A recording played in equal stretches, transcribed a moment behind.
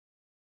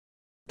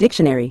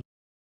Dictionary.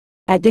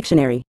 At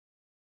dictionary.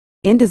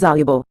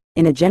 Indissoluble,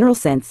 in a general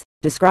sense,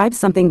 describes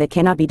something that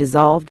cannot be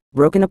dissolved,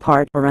 broken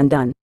apart, or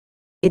undone.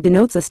 It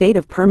denotes a state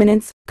of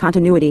permanence,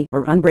 continuity,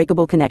 or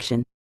unbreakable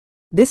connection.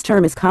 This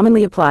term is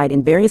commonly applied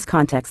in various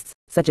contexts,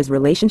 such as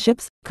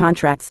relationships,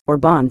 contracts, or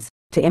bonds,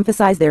 to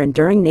emphasize their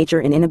enduring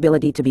nature and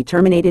inability to be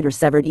terminated or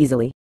severed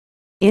easily.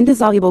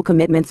 Indissoluble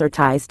commitments or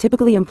ties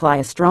typically imply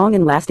a strong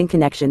and lasting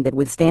connection that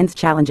withstands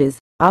challenges,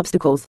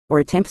 obstacles, or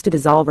attempts to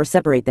dissolve or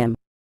separate them.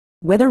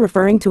 Whether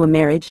referring to a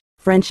marriage,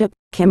 friendship,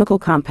 chemical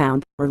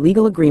compound, or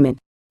legal agreement,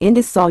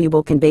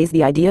 indissoluble conveys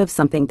the idea of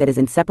something that is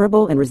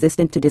inseparable and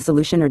resistant to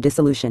dissolution or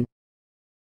dissolution.